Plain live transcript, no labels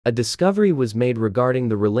A discovery was made regarding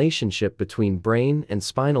the relationship between brain and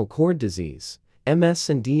spinal cord disease, MS,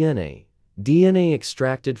 and DNA. DNA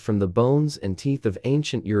extracted from the bones and teeth of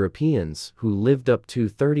ancient Europeans who lived up to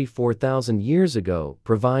 34,000 years ago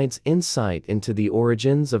provides insight into the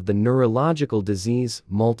origins of the neurological disease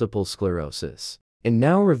multiple sclerosis, and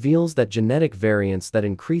now reveals that genetic variants that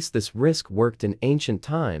increase this risk worked in ancient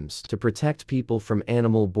times to protect people from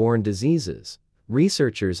animal-borne diseases.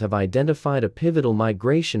 Researchers have identified a pivotal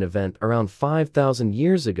migration event around 5,000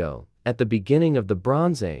 years ago, at the beginning of the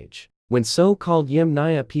Bronze Age, when so-called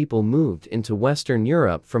Yamnaya people moved into Western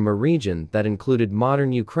Europe from a region that included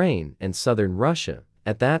modern Ukraine and southern Russia.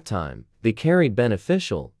 At that time, they carried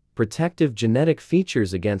beneficial, protective genetic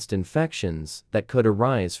features against infections that could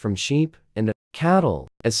arise from sheep and cattle.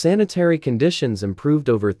 As sanitary conditions improved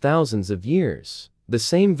over thousands of years, the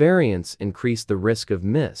same variants increased the risk of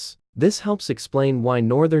MS. This helps explain why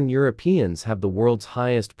Northern Europeans have the world's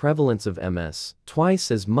highest prevalence of MS, twice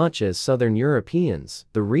as much as Southern Europeans,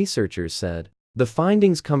 the researchers said. The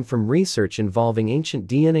findings come from research involving ancient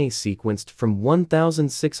DNA sequenced from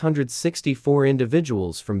 1,664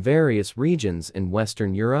 individuals from various regions in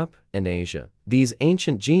Western Europe and Asia. These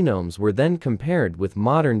ancient genomes were then compared with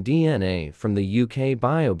modern DNA from the UK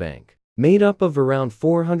Biobank, made up of around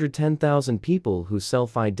 410,000 people who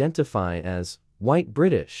self-identify as white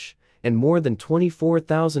British, and more than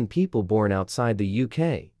 24,000 people born outside the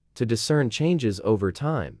UK, to discern changes over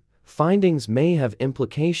time. Findings may have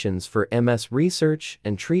implications for MS research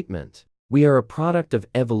and treatment. We are a product of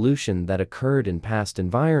evolution that occurred in past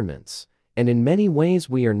environments, and in many ways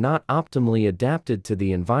we are not optimally adapted to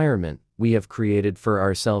the environment we have created for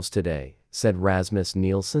ourselves today, said Rasmus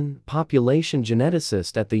Nielsen, population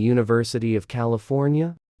geneticist at the University of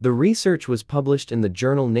California. The research was published in the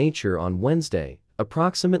journal Nature on Wednesday.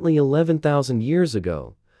 Approximately 11,000 years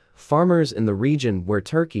ago, farmers in the region where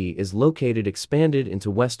Turkey is located expanded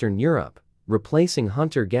into Western Europe, replacing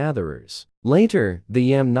hunter-gatherers. Later,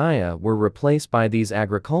 the Yamnaya were replaced by these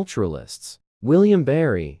agriculturalists. William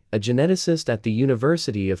Barrie, a geneticist at the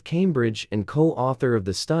University of Cambridge and co-author of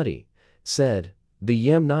the study, said, "The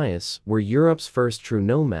Yamnayas were Europe's first true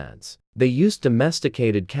nomads. They used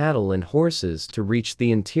domesticated cattle and horses to reach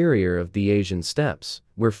the interior of the Asian steppes,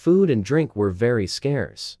 where food and drink were very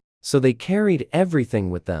scarce. So they carried everything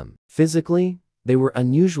with them. Physically, they were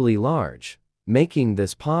unusually large, making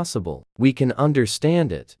this possible. We can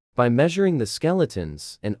understand it by measuring the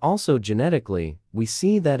skeletons, and also genetically, we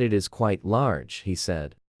see that it is quite large," he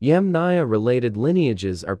said. Yamnaya-related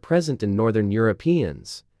lineages are present in Northern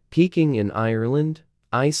Europeans, peaking in Ireland,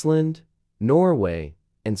 Iceland, Norway,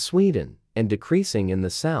 and Sweden, and decreasing in the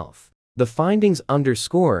south. The findings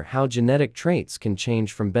underscore how genetic traits can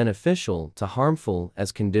change from beneficial to harmful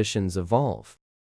as conditions evolve.